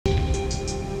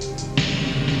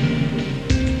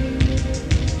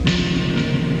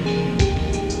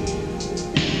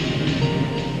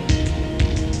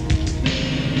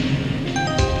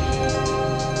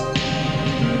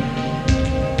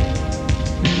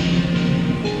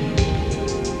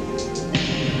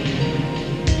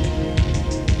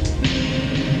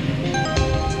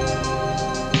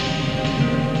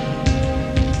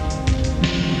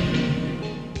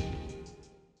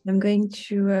going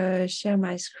to share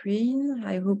my screen.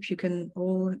 I hope you can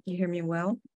all hear me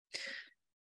well.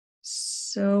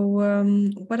 So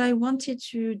what I wanted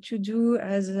to do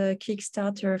as a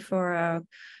Kickstarter for our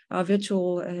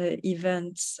virtual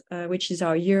event, which is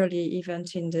our yearly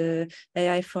event in the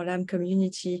AI4LAM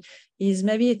community, is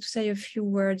maybe to say a few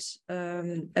words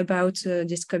about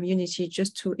this community,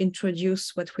 just to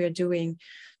introduce what we're doing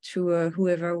to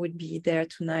whoever would be there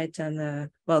tonight and,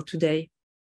 well, today.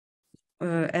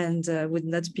 And would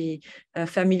not be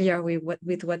familiar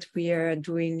with what we are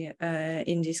doing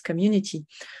in this community.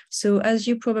 So as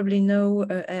you probably know,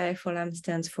 AI4LAM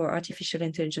stands for Artificial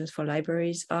Intelligence for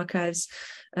Libraries, Archives,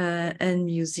 and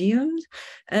Museums.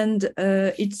 And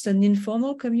it's an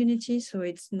informal community, so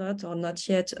it's not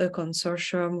yet a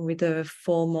consortium with a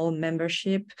formal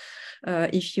membership.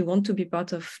 If you want to be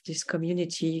part of this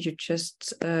community, you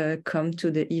just come to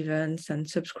the events and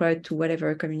subscribe to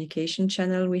whatever communication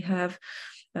channel we have.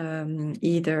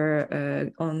 Either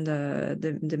on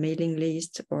the mailing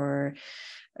list or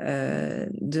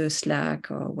the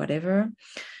Slack or whatever.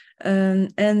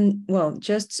 And well,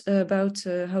 just about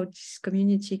how this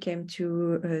community came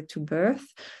to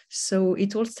birth. So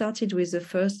it all started with the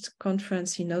first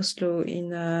conference in Oslo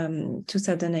in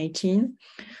 2018,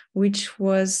 which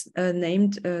was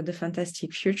named The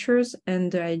Fantastic Futures.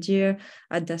 And the idea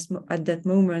at that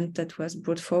moment that was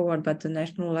brought forward by the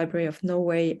National Library of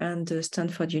Norway and the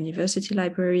Stanford University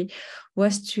Library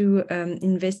was to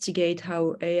investigate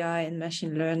how AI and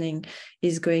machine learning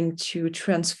is going to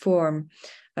transform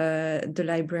the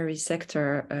library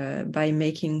sector by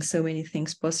making so many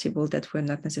things possible that were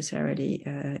not necessarily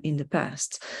in the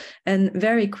past. And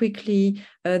very quickly,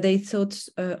 they thought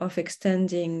of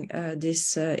extending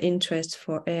this interest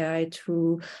for AI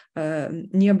to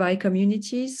nearby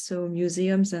communities, so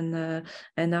museums and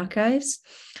archives.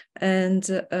 And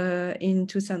in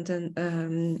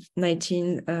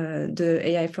 2019, the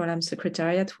AI4LAM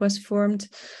Secretariat was formed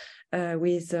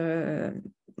with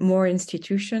more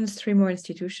institutions, 3 more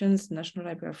institutions: National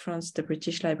Library of France, the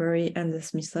British Library, and the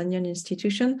Smithsonian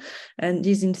Institution. And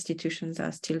these institutions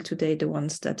are still today the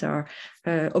ones that are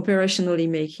operationally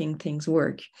making things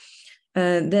work.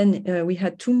 Then we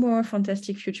had 2 more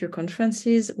Fantastic Future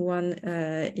conferences, one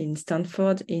in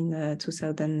Stanford in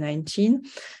 2019,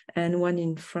 and one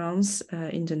in France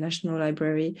in the National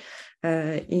Library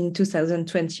in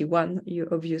 2021. You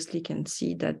obviously can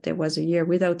see that there was a year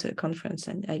without a conference,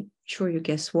 and I'm sure you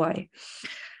guess why.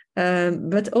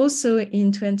 But also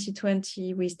in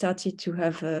 2020, we started to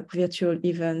have virtual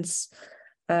events.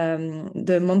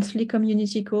 The monthly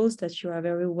community calls that you are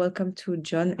very welcome to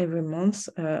join every month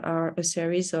are a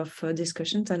series of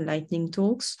discussions and lightning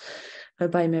talks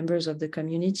by members of the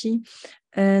community.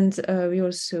 And we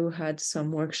also had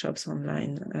some workshops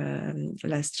online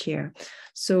last year.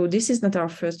 So this is not our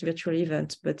first virtual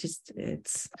event, but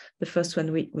it's the first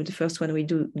one we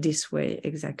do this way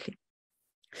exactly.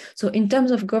 So in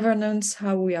terms of governance,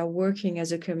 how we are working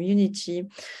as a community,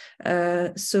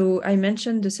 so I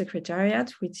mentioned the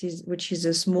Secretariat, which is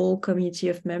a small committee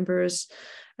of members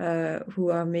who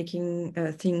are making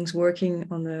things working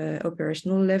on an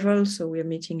operational level. So we are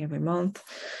meeting every month.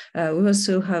 We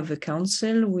also have a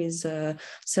council with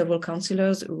several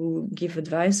councillors who give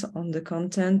advice on the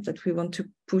content that we want to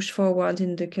push forward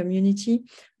in the community.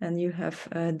 And you have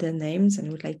their names,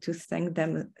 and we'd like to thank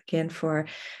them again for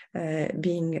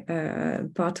being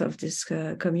part of this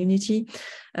community.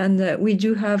 And we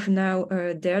do have now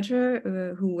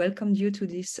Deirdre, who welcomed you to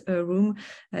this room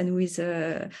and who is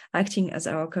acting as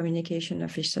our communication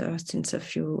officer since a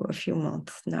few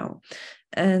months now.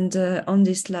 And on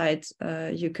this slide,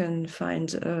 you can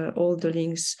find all the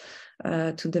links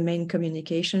to the main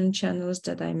communication channels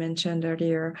that I mentioned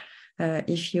earlier,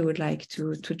 if you would like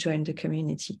to join the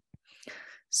community.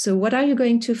 So what are you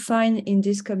going to find in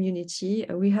this community?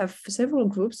 We have several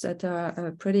groups that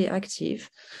are pretty active.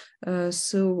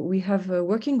 So we have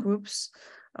working groups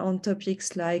on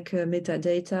topics like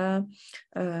metadata,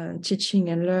 teaching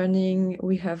and learning.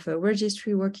 We have a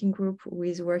registry working group who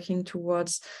is working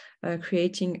towards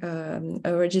creating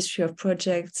a registry of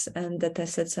projects and data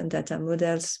sets and data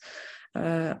models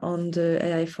on the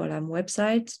AI4LAM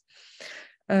website.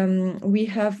 We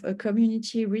have a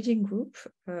community reading group,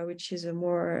 which is a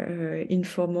more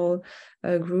informal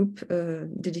group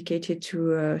dedicated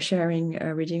to sharing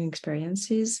reading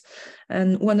experiences.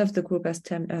 And one of the group has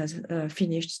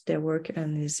finished their work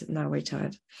and is now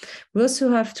retired. We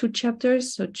also have 2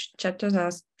 chapters. So chapters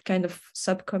kind of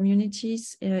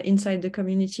sub-communities inside the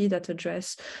community that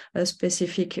address a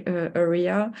specific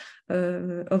area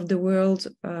of the world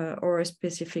or a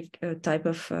specific type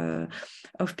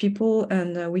of people.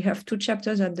 And we have 2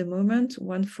 chapters at the moment,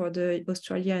 one for the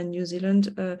Australia and New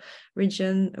Zealand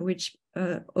region, which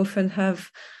often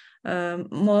have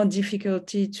more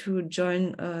difficulty to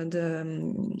join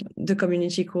the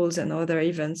community calls and other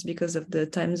events because of the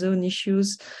time zone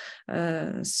issues.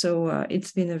 So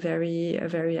it's been a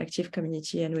very active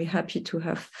community, and we're happy to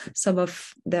have some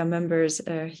of their members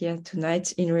here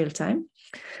tonight in real time.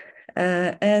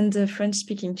 And the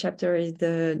French-speaking chapter is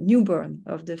the newborn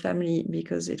of the family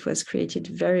because it was created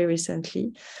very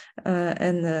recently.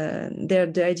 And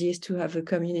the idea is to have a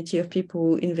community of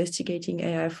people investigating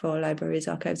AI for libraries,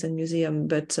 archives, and museums,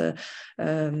 but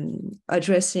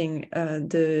addressing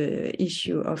the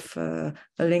issue of a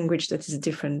language that is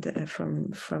different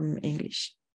from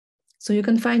English. So you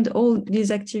can find all these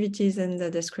activities and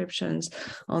the descriptions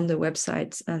on the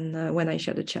website. And when I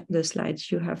share the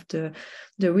slides, you have the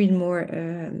read more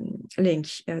link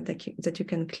that you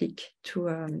can click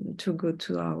to go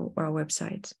to our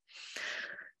website.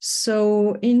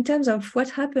 So in terms of what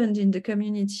happened in the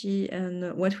community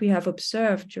and what we have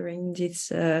observed during this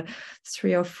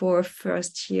 3 or 4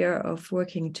 first year of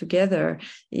working together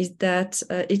is that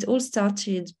it all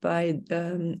started by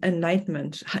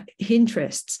enlightenment,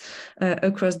 interests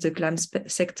across the GLAM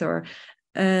sector,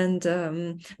 and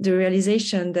the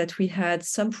realization that we had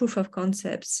some proof of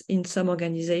concepts in some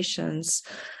organizations,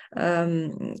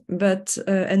 but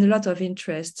and a lot of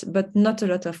interest, but not a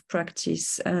lot of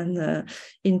practice. And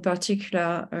in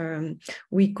particular,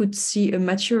 we could see a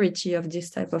maturity of this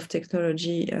type of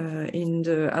technology in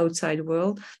the outside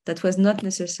world that was not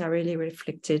necessarily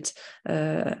reflected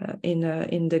in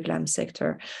the GLAM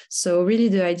sector. So really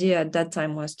the idea at that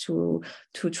time was to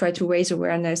try to raise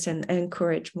awareness and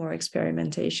encourage more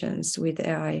experimentations with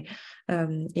AI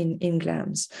in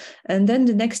GLAMs. And then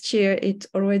the next year, it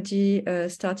already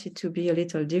started to be a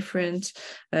little different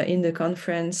in the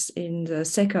conference. In the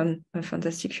second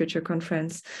Fantastic Future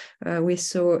conference, we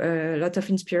saw a lot of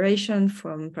inspiration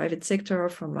from private sector,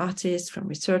 from artists, from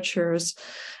researchers,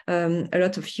 a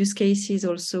lot of use cases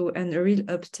also, and a real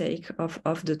uptake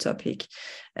of the topic.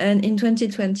 And in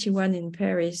 2021 in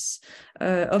Paris,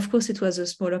 of course, it was a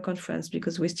smaller conference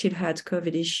because we still had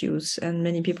COVID issues and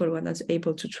many people were not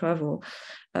able to travel.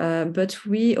 But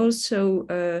we also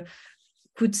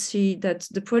could see that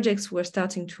the projects were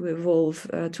starting to evolve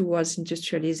towards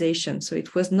industrialization. So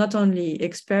it was not only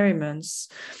experiments,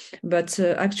 but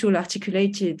actual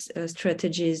articulated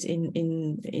strategies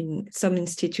in some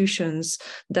institutions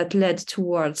that led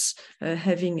towards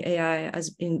having AI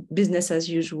as in business as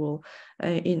usual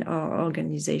in our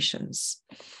organizations.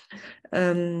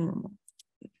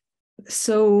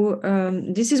 So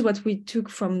this is what we took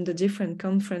from the different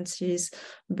conferences,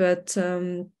 but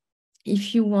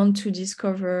if you want to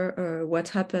discover what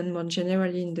happened more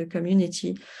generally in the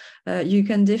community, you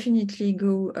can definitely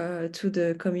go to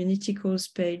the community calls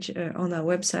page on our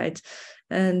website.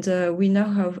 And we now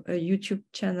have a YouTube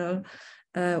channel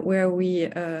where we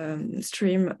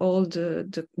stream all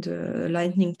the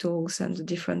lightning talks and the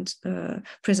different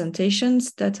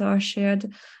presentations that are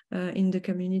shared in the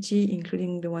community,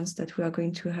 including the ones that we are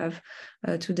going to have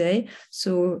today.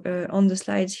 So on the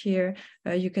slides here,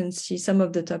 you can see some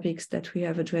of the topics that we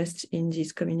have addressed in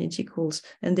these community calls,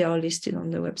 and they are listed on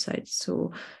the website.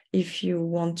 So if you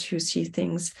want to see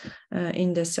things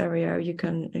in this area, you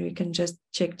can just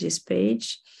check this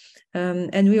page.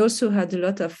 And we also had a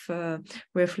lot of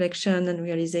reflection and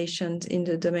realizations in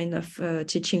the domain of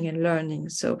teaching and learning.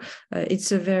 So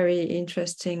it's a very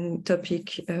interesting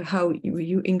topic, how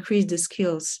you increase the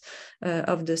skills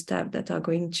of the staff that are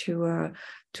going to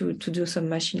do some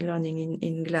machine learning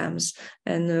in GLAMs,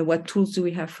 and what tools do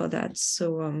we have for that.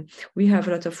 So we have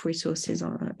a lot of resources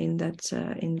in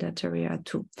that area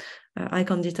too. I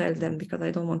can't detail them because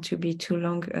I don't want to be too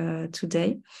long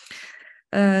today.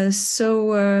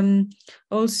 Also,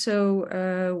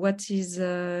 what is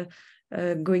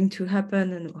going to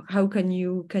happen and how can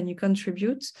you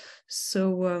contribute?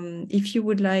 So if you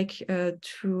would like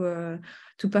to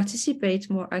participate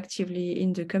more actively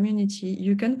in the community,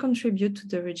 you can contribute to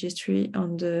the registry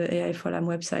on the AI4LAM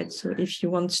website. So if you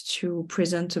want to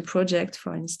present a project,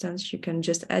 for instance, you can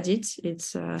just add it.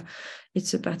 It's a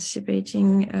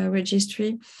participating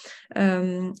registry.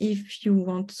 If you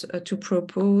want to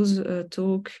propose a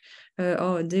talk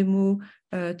or a demo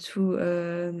to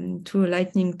a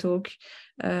lightning talk,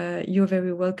 you're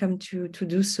very welcome to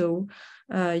do so.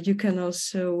 You can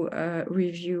also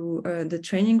review the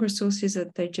training resources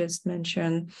that I just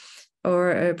mentioned.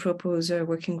 or propose a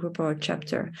working group or a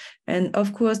chapter. And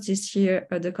of course, this year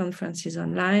the conference is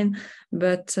online,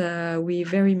 but we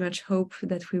very much hope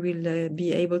that we will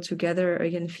be able to gather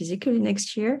again physically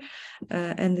next year,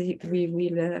 and we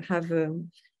will have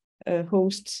a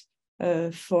host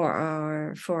for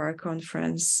our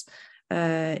conference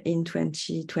in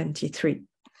 2023.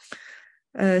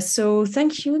 So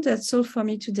thank you. That's all for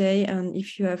me today. And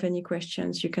if you have any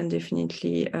questions, you can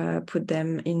definitely put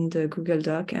them in the Google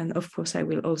Doc. And of course, I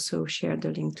will also share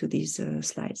the link to these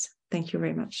slides. Thank you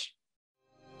very much.